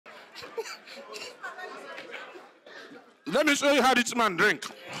Let me show you how rich man drink.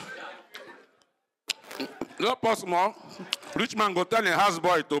 No possible. Rich man go tell the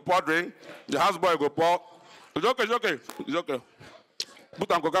houseboy to pour drink. The houseboy go pour. It's okay, it's okay, it's okay.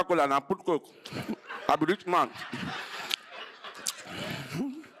 Put on Coca-Cola and I put Coke. I be rich man.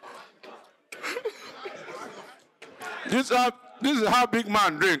 This is how big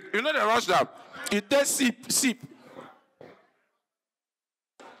man drink. You know the rush that. It takes sip.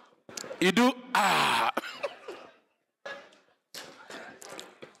 You do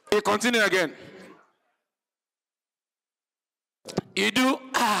You continue again. You do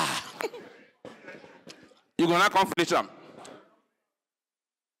You gonna come finish them.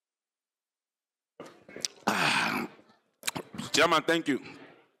 Chairman, thank you.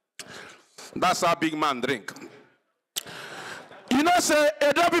 That's how big man drink. You know, say,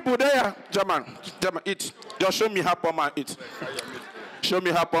 there people there, German, eat. Just show me how poor man eat. Show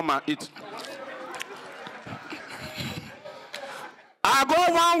me how poor man eat. I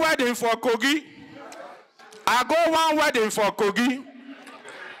go one wedding for Kogi.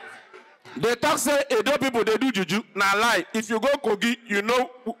 They talk say, Edo people, they do juju. Now lie. If you go Kogi, you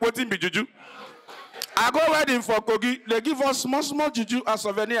know what in be juju. I go wedding for Kogi. They give us small juju as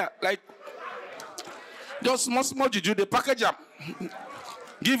souvenir. Like, just small juju. They package them.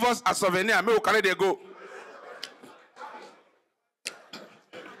 Give us a souvenir. Me carry they go.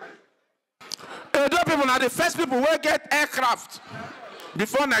 Edo people are the first people who get aircraft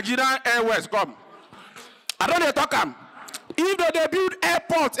before Nigerian Airways come. I don't know talk them. If they build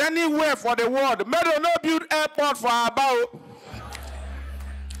airports anywhere for the world, may they not build airport for Aba.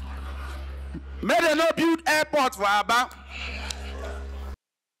 May they not build airport for Aba.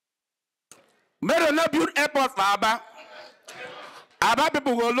 May they not build airport for Aba. Aba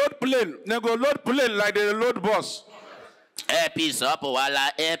people go load plane. They go load plane like they load bus. Airpiece up,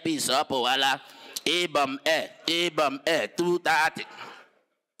 wala. Airpiece up, wala. Ebam 230.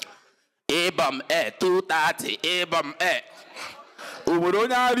 Ebam 230. Ebam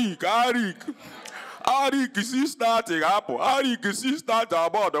Arik is starting Apple. Arik is starting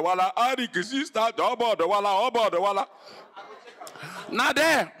about the wala. Arik is starting about the wala. Now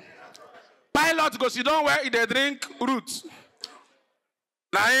there, pilot go sit down where they drink roots.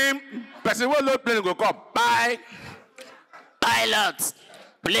 Now him, person will load plane go come. Bye. Pilots,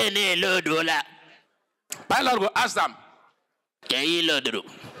 plane load wala. Pilot go ask them. Can you load room?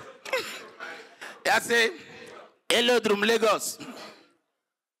 I say, hello from Lagos.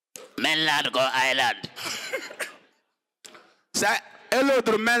 Mainland go island. Say, hello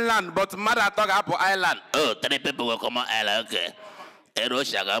to mainland, but mother talk about island. Oh, 3 people will come on island, okay.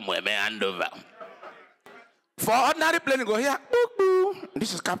 Eroshaga Mweme hand over. For ordinary plane, go here.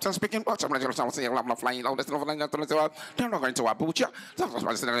 This is Captain speaking. I'm flying. I'm not going to Abuja.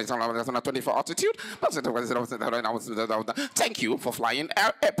 24 altitude. Thank you for flying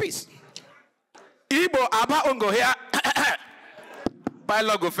Airpeace. Igbo Aba Ungo here.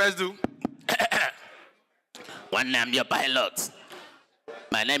 Pilot go first do. One name your pilot.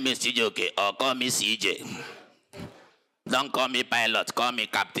 My name is Chijoke, or call me CJ. Don't call me pilot, call me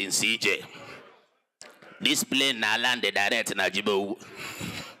Captain CJ. This plane now landed direct in Ajibo.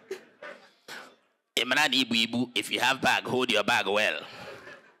 Imran Ibu, if you have bag, hold your bag well.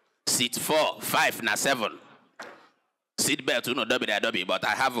 Seat 4, 5, na 7. Seat belt, you know, W, but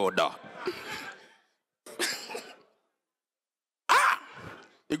I have order.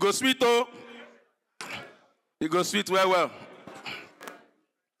 It goes sweet, oh. It goes sweet well.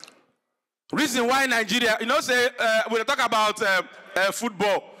 Reason why Nigeria, you know, say, when we talk about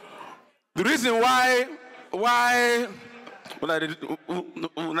football, the reason why when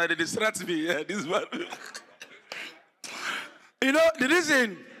I distract me, this one. You know, the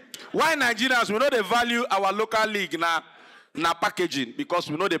reason why Nigerians, we know they value our local league now packaging, because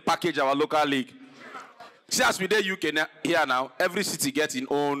we know they package our local league. See, as we do UK here now, every city gets its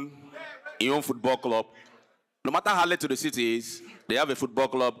own football club. No matter how late to the city is, they have a football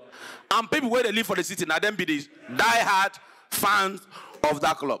club. And people where they live for the city, now them be the die-hard fans of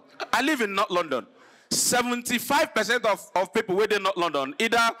that club. I live in North London. 75% of people where they North London,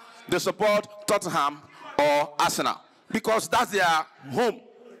 either they support Tottenham or Arsenal, because that's their home.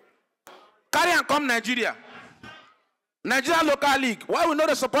 Carry and come Nigeria. Nigeria local league. Why we know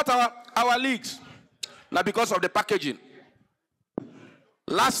they support our leagues? Now because of the packaging.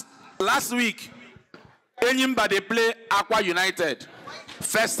 Last week, Enyimba they play Aqua United.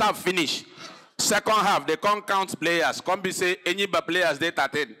 First half finish. Second half, they can't count players. Come be say Enyimba players they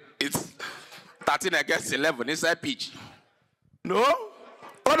 13. It's 13 against 11 inside pitch. No?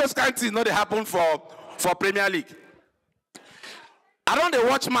 All those kinds of things, no, they happen for Premier League. I don't dey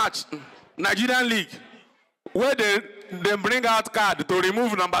watch match, Nigerian League, where they bring out card to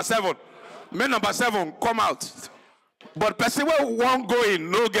remove number 7. Make number 7 come out. But person wey won't go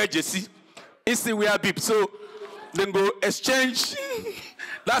in, no get JC. Instead we have beep. So then go exchange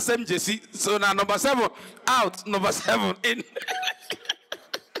that same JC. So now number 7 out, number 7 in.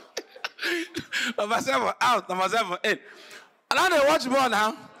 Number 7 out, number 7 in. And now they watch ball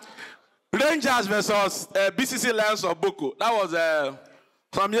now. Rangers versus BCC Lions of Boko. That was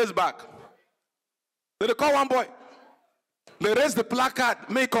some years back. So they call one boy. They raise the placard,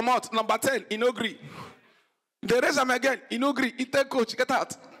 make come out. Number 10, he no agree. They raise him again, he no agree. He tell coach, get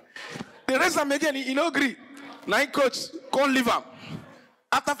out. They raise him again, he no agree. Now coach, can't leave him.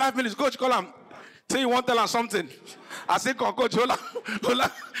 After 5 minutes, coach call him. Say you want to tell him something. I say, coach, hold on.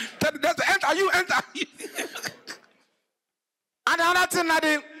 Enter, you enter. And another thing,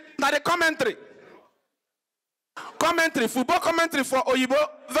 now the commentary. Commentary, football commentary for Oyibo,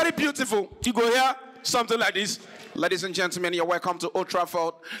 very beautiful. You go hear something like this. Ladies and gentlemen, you're welcome to Old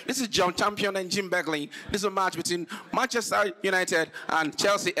Trafford. This is John Champion and Jim Begley. This is a match between Manchester United and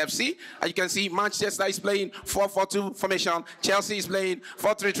Chelsea FC. As you can see, Manchester is playing 4-4-2 formation. Chelsea is playing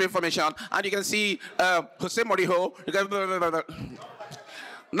 4-3-3 formation. And you can see Jose Mourinho.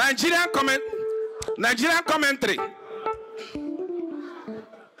 Nigerian commentary.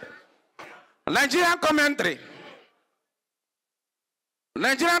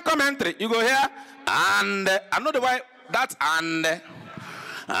 Nigerian commentary. You go here. And I know the why that and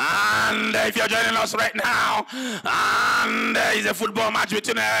if you're joining us right now, and it's a football match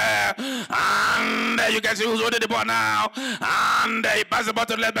between and you can see who's holding the ball now, and he passes the ball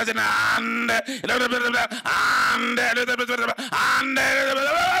to the left person, and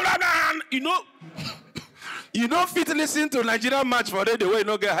you know fit listen to Nigerian match for the way you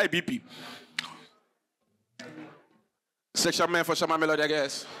no get high BP. Section man for Shama Melody, I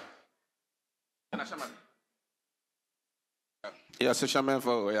guess. Yeah, section man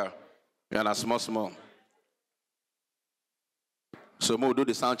for yeah, small. So we'll do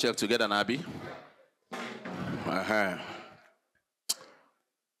the sound check together, Nabi.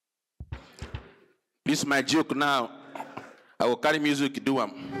 This is my joke now. I will carry music, do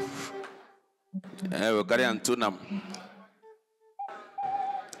them. I will carry and tune them.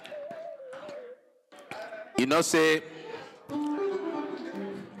 You know, say,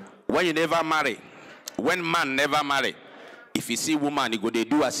 when you never marry, when man never marry, if you see woman, he go they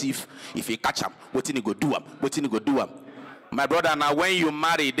do as if he catch him, what he go do him, what he go do him. My brother, now when you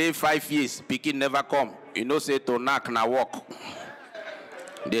marry, they 5 years, pikin never come. You know, say to knock na walk.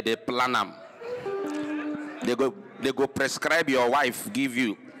 They plan them. They go prescribe your wife, give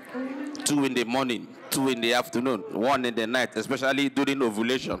you 2 in the morning, 2 in the afternoon, 1 in the night, especially during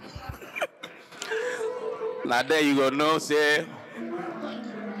ovulation. Now there you go, no say.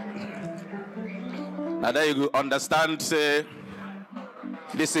 Now there you go, understand, say,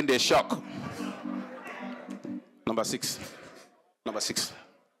 this in the shock. Number 6.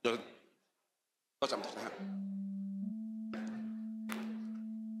 Just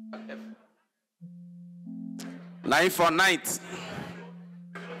night for night.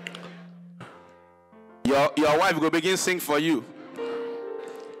 Your wife will begin sing for you.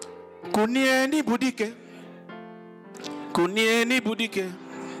 Kunieni budike. Kunieni budike.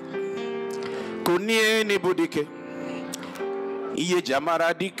 Kunieni budike. Iye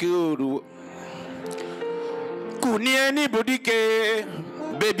jamara dike oru. Kunieni budike.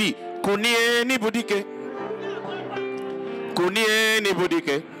 Baby, kunieni budike. Kunieni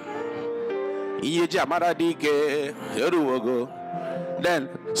budike. Iye jamara dike oru. Then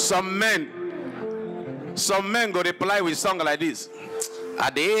some men go reply with song like this.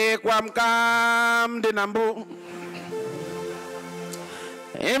 Ade kwam kam de nambu.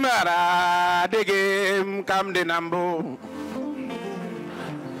 Imara de game kam de nambu.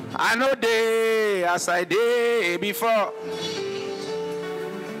 I know day as I did before.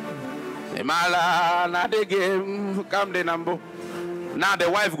 Imala na de game kam de nambu. Now the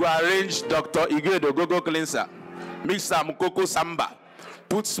wife go arrange Dr. Igwedo go cleanser. Mix some cocoa samba.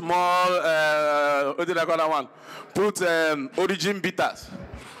 Put small, what did I call that one? Put origin bitters.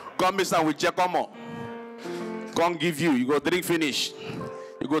 Come mix them with Giacomo. Come give you. You go drink finish.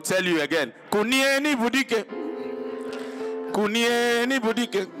 You go tell you again. Kunieni budike. Kunieni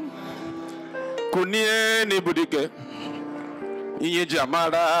budike. Kunieni budike. Iye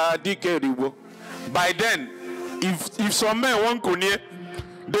jamara dike ribo. By then, if some men want kunye,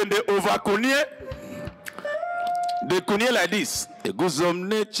 then they over kunye. They kunye like this. The guzom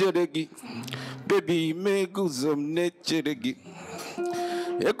nature regi. Baby, me guzom nature regi.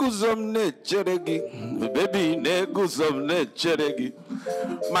 Ekuzomne cheregi, baby neguzomne cheregi.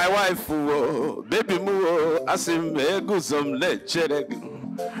 My wife, baby mu, asim eguzomne cheregi.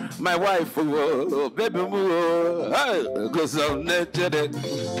 My wife, baby mu, eguzomne cheregi.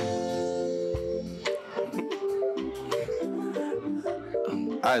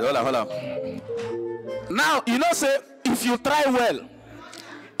 All right, hold on. Now you know, say if you try well,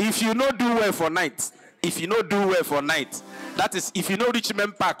 if you not do well for night, that is if you no reach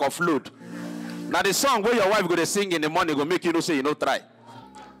men pack of load. Now the song where your wife go to sing in the morning go make you know say you no try.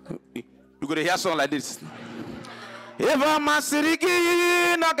 You go to hear song like this. Eva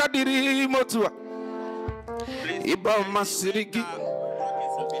masirigi nagadiri motua. Eba masirigi.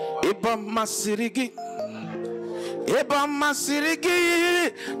 Eba masirigi. Eba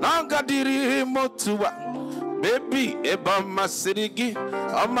masirigi nagadiri motua. Baby, eba masirigi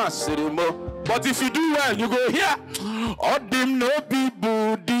amasirimo. But if you do well, you go here. Odim no be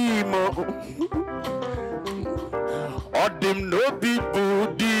budimo. Odim no be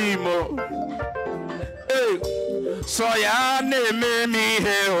budimo. Hey, so ya name me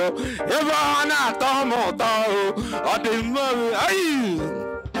heo. Eva na tomo to. Odim no.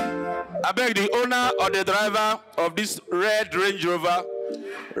 I beg the owner or the driver of this red Range Rover,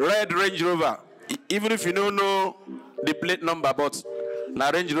 even if you don't know the plate number, but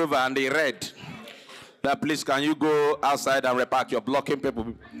now Range Rover and the red, that please can you go outside and repark? You're blocking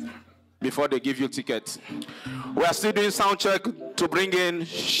people before they give you tickets. We are still doing sound check to bring in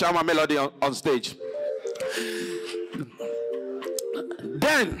Shama Melody on stage.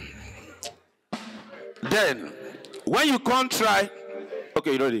 Then, when you can't try,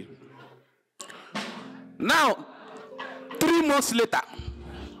 okay, you ready? Now, 3 months later,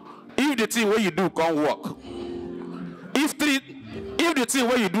 if the thing where you do can't work, if the thing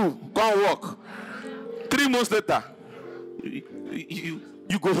where you do can't work, 3 months later,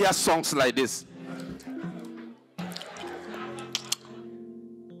 you go hear songs like this.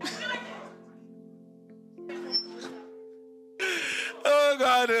 Oh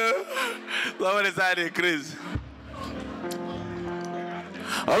God, someone is hiding, Chris.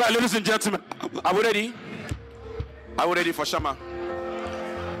 All right, ladies and gentlemen, are we ready? Are we ready for Shama?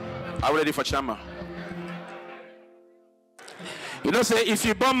 Are we ready for Shama? You know, say if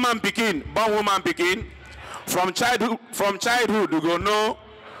you born man picking, born woman picking, from childhood you go know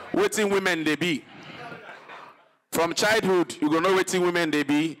waiting women they be. From childhood you go know waiting women they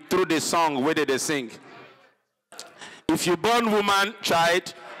be through the song where they sing. If you born woman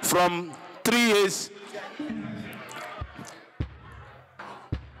child from 3 years.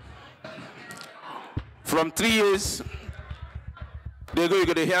 From 3 years, they go, you're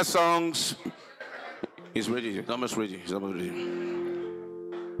going to hear songs. He's ready. He's almost ready. He's almost ready.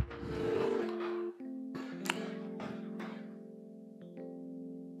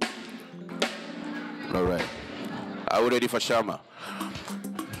 All right. Are we ready for Shama?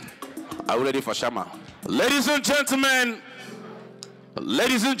 Are we ready for Shama? Ladies and gentlemen.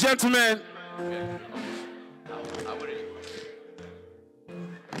 Ladies and gentlemen.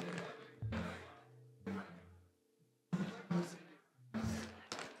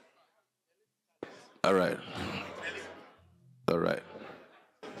 All right. All right.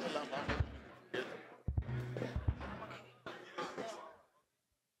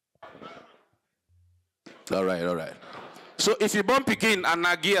 All right, all right. So if you born Pekin and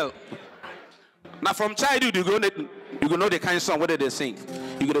Nagiel, now from childhood you go know the kind of song whether they sing.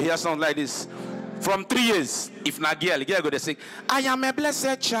 You go to hear songs like this. From 3 years, if Nagiel, you go to sing, I am a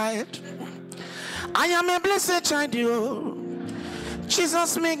blessed child. I am a blessed child, you.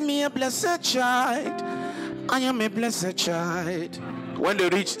 Jesus make me a blessed child. I am a blessed child. When they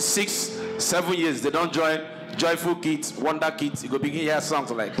reach 6, 7 years, they don't join Joyful Kids, Wonder Kids. You go begin hear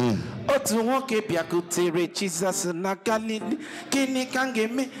songs like Jesus na Galilee. Kini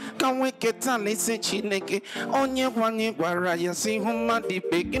kangeme kanwe ketale se chineke. Onye wanye gwara ya si huma di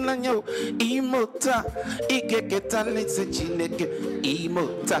pekina nyo. Imota ike ketale se chineke.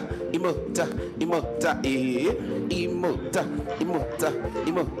 Imota imota imota imota imota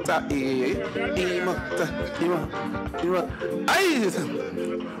imota imota imota.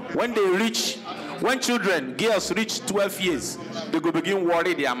 When children, girls reach 12 years, they go begin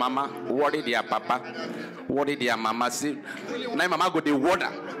worry their mama, worry their papa, worry their mama. Say, now mama go they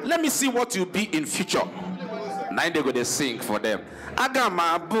water. Let me see what you be in future. Now they go they sing for them.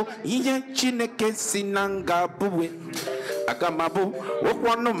 Agamabu, iye chineke sinanga buwe. Agamabu,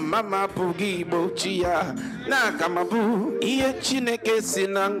 wokwano mama bugibo chia. Na agamabu, iye chineke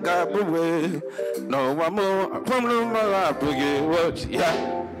sinanga buwe. No wamo, pumlu mama bugibo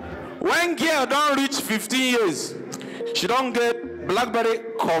chia. When girl don't reach 15 years, she don't get BlackBerry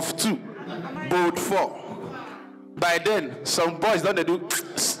Curve 2, Bold 4. By then, some boys don't they do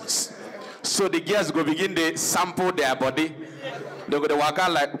so the girls go begin to sample their body. They go to walk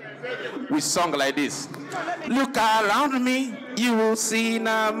out like with song like this. Look around me, you will see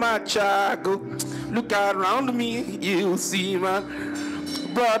now my child. Look around me, you will see my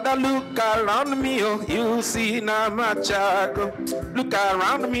brother. Look around me, oh, you will see now my child. Look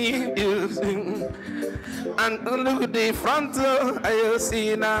around me, you see. And look at the front, I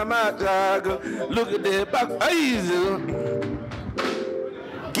see now my child. Look at the back,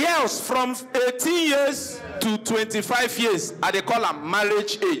 girls from 18 years to 25 years, they call them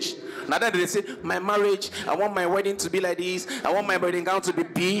marriage age. Now that they say, my marriage, I want my wedding to be like this, I want my wedding gown to be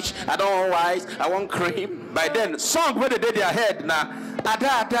peach, I don't want white, I want cream. By then, song where they did their head now.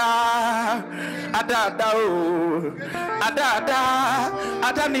 Ada, oh,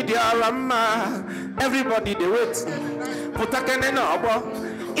 ada need your rama. Everybody they wait. Putakene no abo.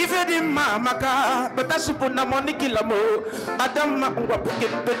 If you didn't maka, but that's upon the money kilamo. Adam ngwa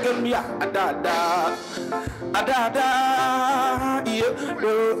pekem ya. Ada, yeah,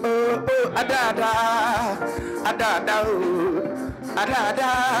 oh,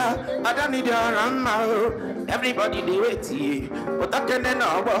 ada need your rama. Everybody they wait, but I can't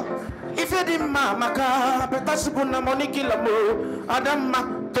know. If you didn't maka, but that's upon the money kilamo. Adam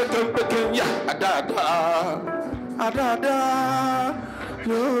pekem ya. Ada.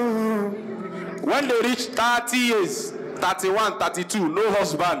 When they reach 30 years, 31, 32, no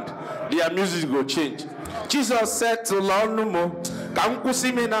husband, their music will change. Jesus said to Lord no more.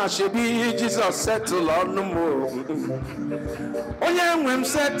 Jesus said to Lord no more. Oye when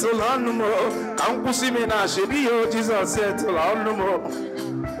said to Lord no more. Jesus said to Lord no more.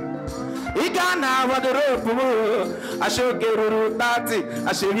 Igana what the rope. I shall get 30.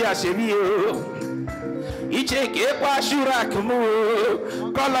 I shall be. Iche kepa shurakumu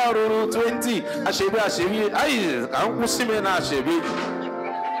color 20 ashebi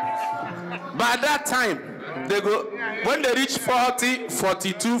by that time they go when they reach 40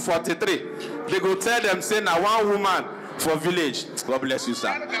 42 43 they go tell them say now one woman for village. God bless you,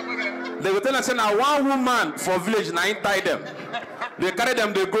 sir. They go tell them say now one woman for village now tie them. They carry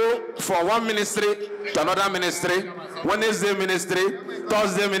them, they go from one ministry to another ministry. Wednesday ministry,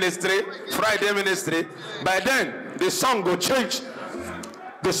 Thursday ministry, Friday ministry. By then, the song go change.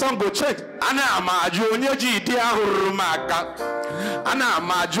 The song go change. Ana amajo nyeji di ahurumaka. Ana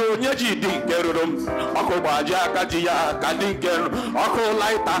amajo nyeji di kerum. Oko baja kajiya kadinkeru. Oko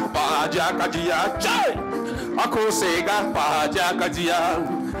laita baja kajiya. Chai. Oko sega baja kajiya.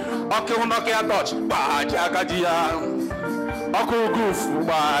 Oko unokia touch baja kajiya. Oko goof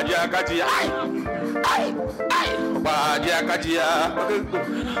baja kajiya. Ay. Baja kajiya.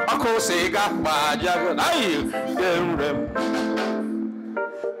 Oko sega baja. Ay.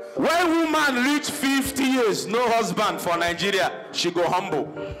 When woman reach 50 years, no husband for Nigeria, she go humble.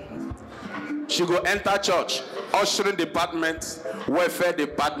 She go enter church, ushering department, welfare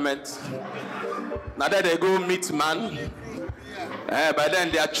department. Now that they go meet man, but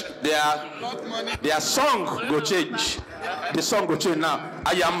then their song go change. The song go change now.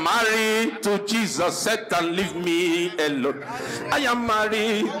 I am married to Jesus, Satan leave me alone. I am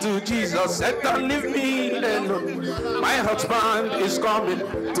married to Jesus, Satan leave me alone. My husband is coming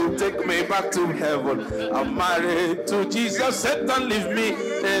to take me back to heaven. I'm married to Jesus, Satan leave me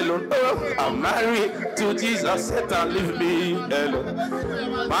alone. Oh, I'm married to Jesus, Satan leave me alone.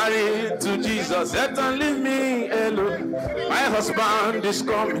 Married to Jesus, Satan leave me alone. My husband is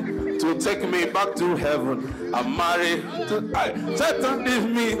coming to take me back to heaven. I'm married to Satan leave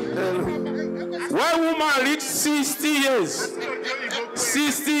me alone. When woman reach 60 years,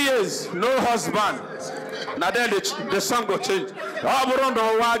 no husband. Now then the song will change.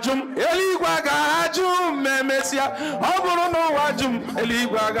 Oburono wajum eligwaga ajum memesia. Oburono wajum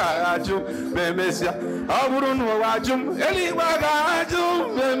eligwaga ajum memesia. Oburono wajum eligwaga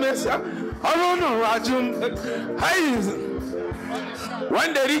ajum memesia. Oburono wajum. Hey.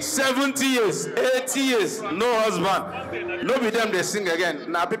 When they reach 70 years, 80 years, no husband. No be them they sing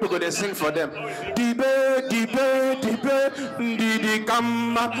again. Now people go they sing for them. Dibe, didi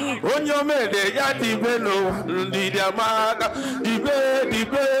kama. Onyo me de ya dibe no, didi amaka. Dibe,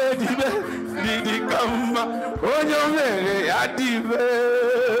 didi kama. Onyo me de ya dibe.